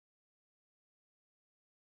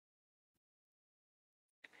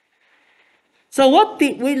So what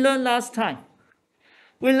did we learn last time?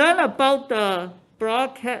 We learned about the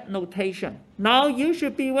bracket notation. Now you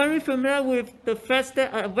should be very familiar with the fact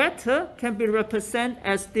that a vector can be represented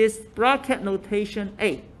as this bracket notation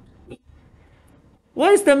A.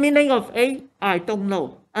 What is the meaning of A? I don't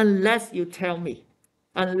know, unless you tell me,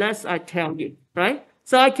 unless I tell you, right?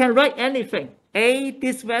 So I can write anything, A,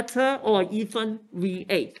 this vector, or even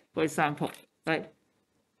V8, for example, right?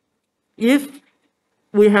 If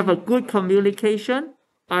we have a good communication,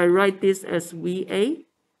 I write this as VA.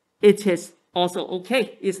 It is also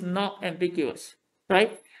okay. It's not ambiguous,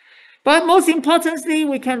 right? But most importantly,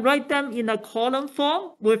 we can write them in a column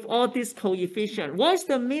form with all these coefficients. What is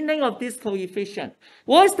the meaning of this coefficient?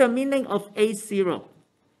 What is the meaning of A0?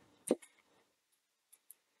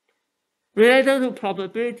 Related to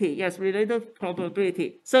probability. Yes, related to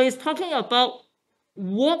probability. So it's talking about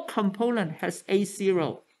what component has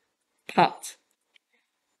A0 part.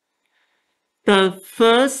 The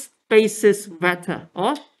first basis vector.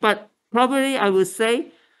 But probably I would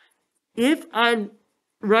say if I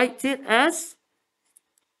write it as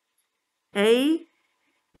A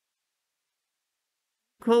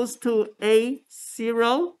equals to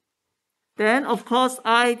A0, then of course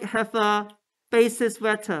I have a basis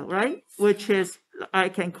vector, right? Which is, I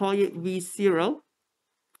can call it V0.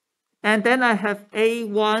 And then I have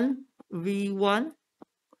A1, V1,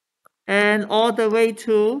 and all the way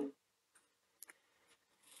to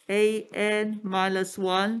AN minus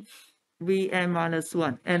 1, Vn minus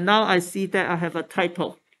 1. And now I see that I have a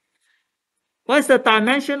typo. What is the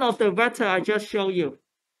dimension of the vector I just showed you?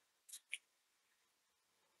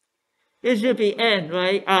 It should be n,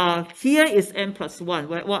 right? Here is n plus 1,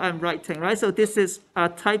 right? What I'm writing, right? So this is a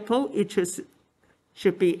typo. It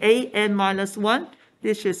should be an minus 1.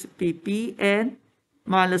 This should be bn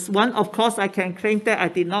minus 1. Of course, I can claim that I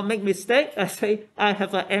did not make mistake. I say I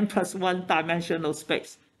have an n plus 1 dimensional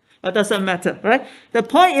space. It doesn't matter, right? The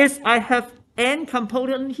point is I have n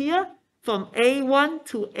component here from A1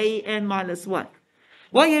 to AN minus 1.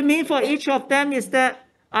 What you mean for each of them is that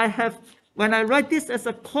I have, when I write this as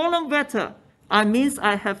a column vector, I means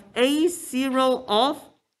I have A0 of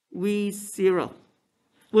V0,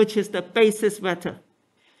 which is the basis vector.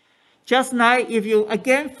 Just now, if you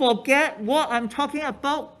again forget what I'm talking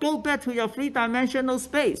about, go back to your three-dimensional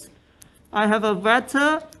space. I have a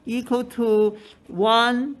vector equal to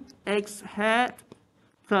 1x hat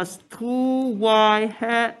plus 2y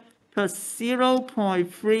hat plus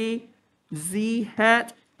 0.3 z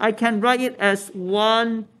hat. I can write it as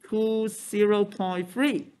 1, 2,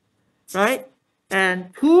 0.3, right?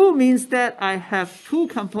 And 2 means that I have two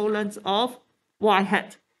components of y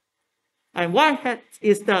hat. And y hat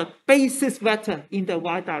is the basis vector in the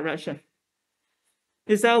y direction.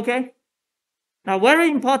 Is that okay? Now, very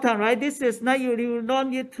important, right? This is not, you don't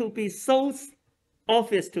need to be so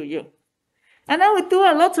obvious to you. And then we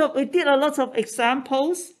did a lot of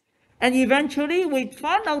examples, and eventually we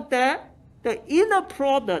found out that the inner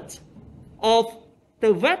product of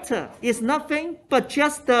the vector is nothing but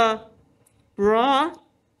just the bra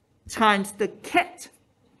times the cat.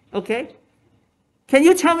 Okay? Can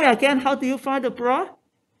you tell me again, how do you find the bra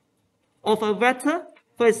of a vector?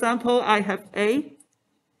 For example, I have A,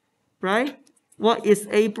 right? What is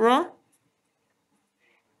A bra?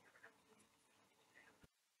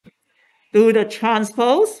 Do the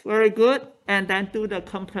transpose, very good, and then do the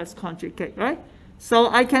complex conjugate, right? So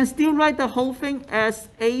I can still write the whole thing as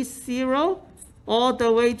A0 all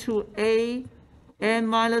the way to AN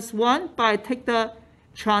minus 1, but I take the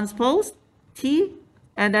transpose, T,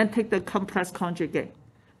 and then take the complex conjugate.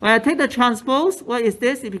 When I take the transpose, what is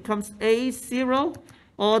this? It becomes A0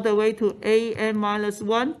 all the way to AN minus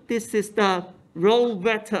 1. This is the row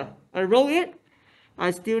vector. I row it.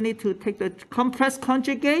 I still need to take the complex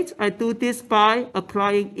conjugate. I do this by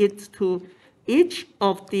applying it to each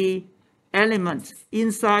of the elements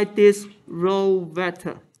inside this row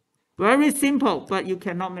vector. Very simple, but you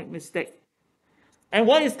cannot make mistake. And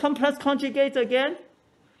what is complex conjugate again?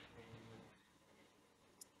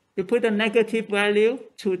 You put a negative value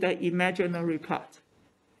to the imaginary part,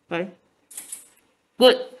 right?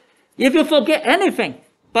 Good. If you forget anything,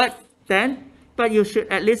 but you should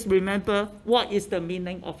at least remember what is the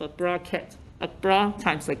meaning of a bra cat. A bra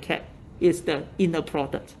times a cat is the inner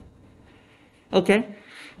product. Okay?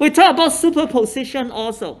 We talk about superposition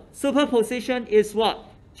also. Superposition is what?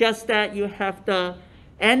 Just that you have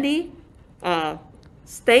any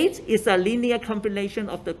state is a linear combination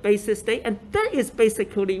of the basis state, and that is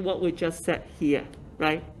basically what we just said here,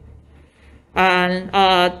 right? And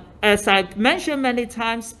as I've mentioned many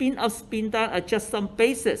times, spin up, spin down are just some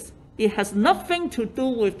basis. It has nothing to do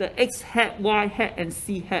with the x hat, y hat, and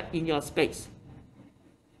z hat in your space.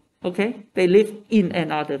 Okay, they live in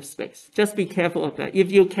another space. Just be careful of that.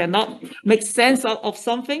 If you cannot make sense of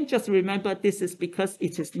something, just remember this is because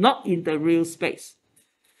it is not in the real space.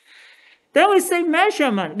 Then we say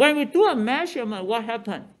measurement. When we do a measurement, what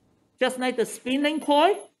happened? Just like the spinning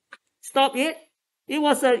coil, stop it. It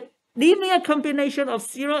was a linear combination of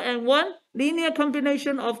 0 and 1, linear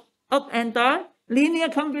combination of up and down, linear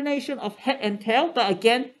combination of head and tail. But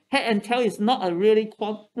again, head and tail is not a real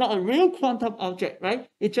quantum object, right?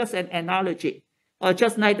 It's just an analogy. Or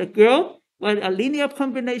just like the girl, with a linear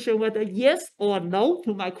combination, whether yes or no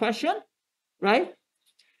to my question, right?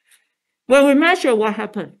 When we measure what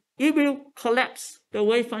happened, it will collapse the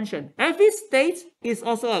wave function. Every state is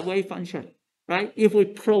also a wave function, right? If we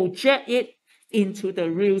project it into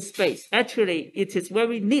the real space, actually, it is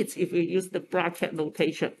very neat if we use the bracket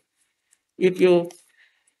notation.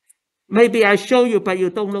 Maybe I show you, but you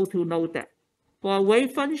don't know to know that. For a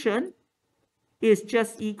wave function, is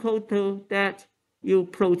just equal to that you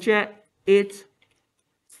project it.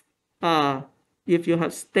 If you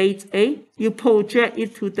have state A, you project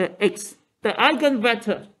it to the X, the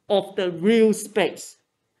eigenvector of the real space.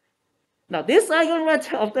 Now, this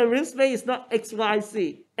eigenvector of the real space is not X, Y,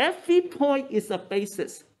 Z. Every point is a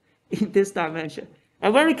basis in this dimension.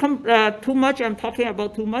 I'm too much, I'm talking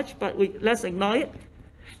about too much, but let's ignore it.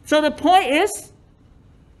 So the point is,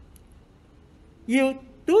 you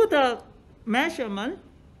do the measurement,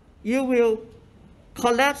 you will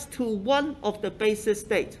collapse to one of the basis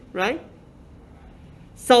state, right?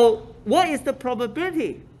 So what is the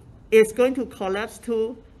probability? It's going to collapse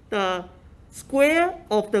to the square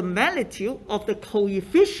of the magnitude of the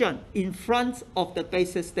coefficient in front of the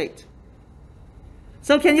basis state.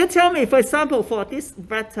 So can you tell me, for example, for this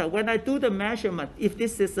vector, when I do the measurement, if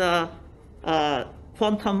this is a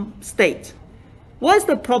quantum state, what is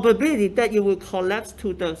the probability that you will collapse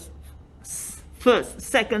to the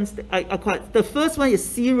second? The first one is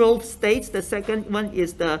 0 state. The second one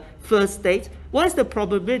is the first state. What is the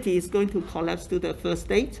probability it's going to collapse to the first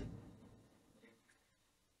state?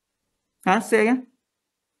 Say again.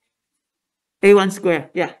 A1 square.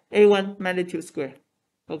 Yeah, A1 magnitude square.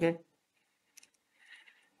 Okay.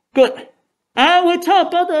 Good. And we talk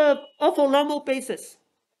about the orthonormal basis.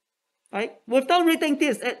 Right? Without reading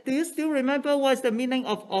this, do you still remember what's the meaning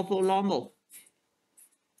of orthonormal?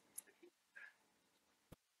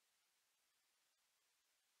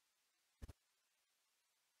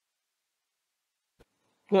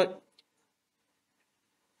 Good.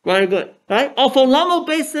 Very good. Right? Orthonormal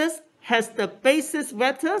basis has the basis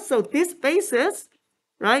vector. So this basis,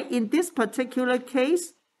 right, in this particular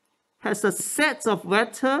case, has a set of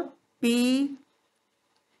vector B,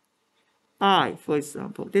 I, for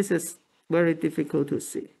example. This is very difficult to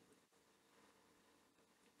see.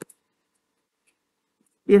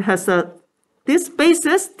 It has this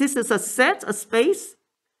basis, this is a set, a space,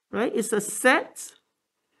 right? It's a set.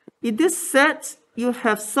 In this set, you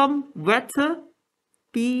have some vector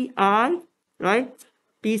Bi, right?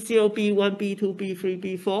 B0, B1, B2, B3,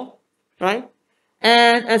 B4, right?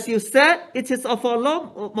 And as you said, it is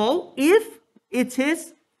orthonormal if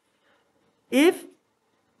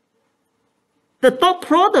the dot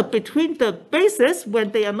product between the bases,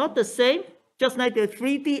 when they are not the same, just like the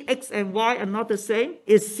 3D x and y are not the same,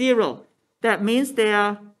 is 0. That means they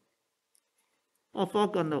are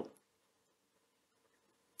orthogonal.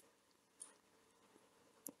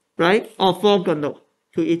 Right? Orthogonal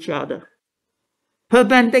to each other.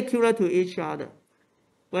 Perpendicular to each other.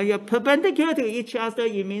 When you're perpendicular to each other,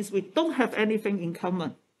 it means we don't have anything in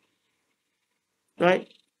common. Right?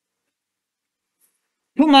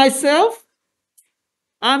 To myself,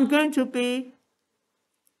 I'm going to be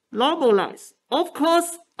normalized. Of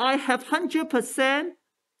course, I have 100%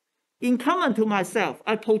 in common to myself.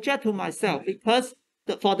 I project to myself because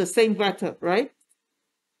for the same vector, right?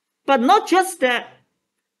 But not just that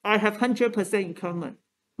I have 100% in common.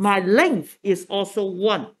 My length is also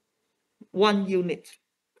one unit.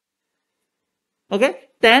 Okay?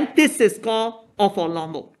 Then this is called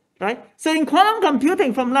orthonormal, right? So in quantum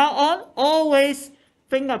computing, from now on, always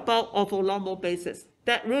think about orthonormal basis.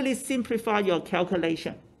 That really simplifies your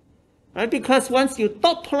calculation, right? Because once you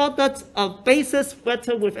dot product a basis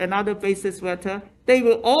vector with another basis vector, they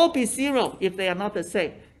will all be 0 if they are not the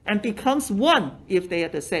same, and becomes 1 if they are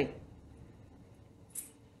the same,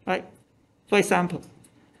 right? For example,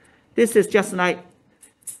 this is just like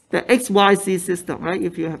the XYZ system, right?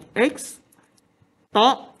 If you have X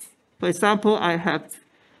dot, for example, I have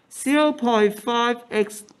 0.5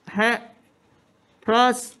 X hat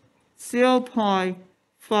plus 0.5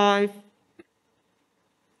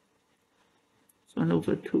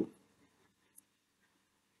 1/2.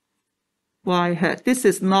 y hat. This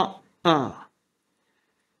is not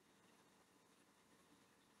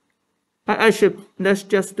let's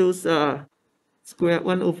just do square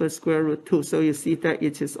 1 over square root 2. So you see that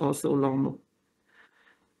it is also normal.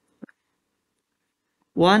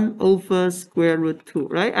 1 over square root 2,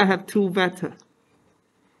 right? I have two vector.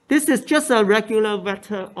 This is just a regular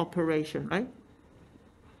vector operation, right?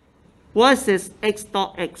 What is x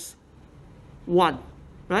dot x? 1,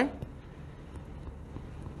 right?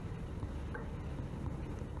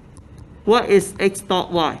 What is x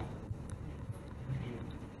dot y?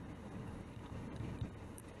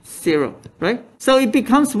 0, right? So it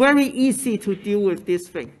becomes very easy to deal with this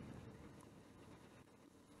thing.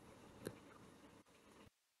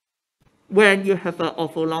 When you have an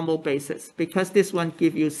orthonormal basis, because this one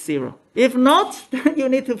gives you 0. If not, then you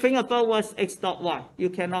need to think about what's x dot y. You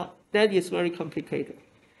cannot, that is very complicated.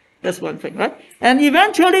 That's one thing, right? And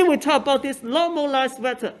eventually we talk about this normalized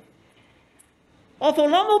vector.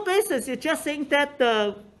 Orthonormal basis is just saying that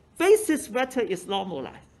the basis vector is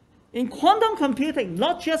normalized. In quantum computing,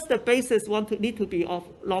 not just the basis need to be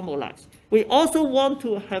normalized. We also want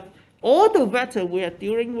to have all the vector we are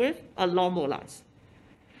dealing with are normalized.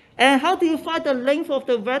 And how do you find the length of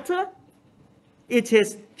the vector? It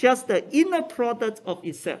is just the inner product of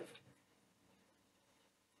itself.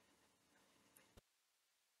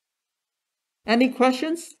 Any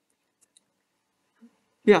questions?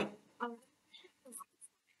 Yeah.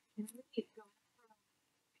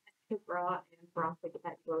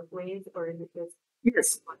 Both ways, or is it just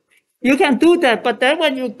yes? You can do that, but then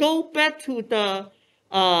when you go back to the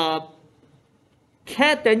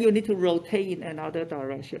cat, then you need to rotate in another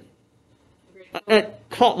direction,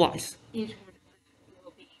 clockwise.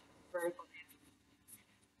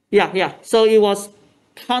 Yeah. So it was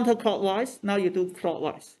counterclockwise. Now you do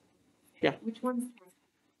clockwise. Yeah. Which one's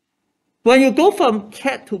when you go from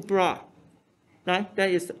cat to bra, right? That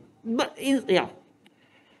is, but yeah.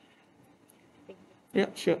 Yeah,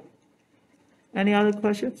 sure. Any other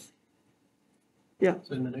questions? Yeah.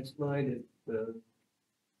 So in the next slide,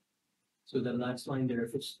 so the last line there,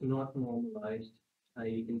 if it's not normalized,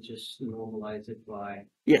 you can just normalize it by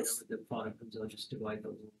yes. The product comes out, just divide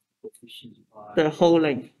the coefficients by the whole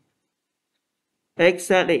length.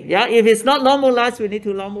 Exactly. Yeah. If it's not normalized, we need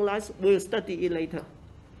to normalize. We'll study it later.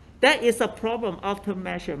 That is a problem after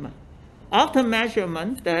measurement. After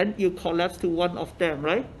measurement, then you collapse to one of them,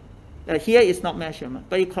 right? Here is not measurement,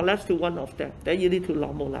 but you collapse to one of them. Then you need to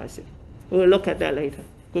normalize it. We'll look at that later.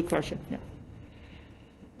 Good question. Yeah.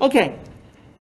 Okay.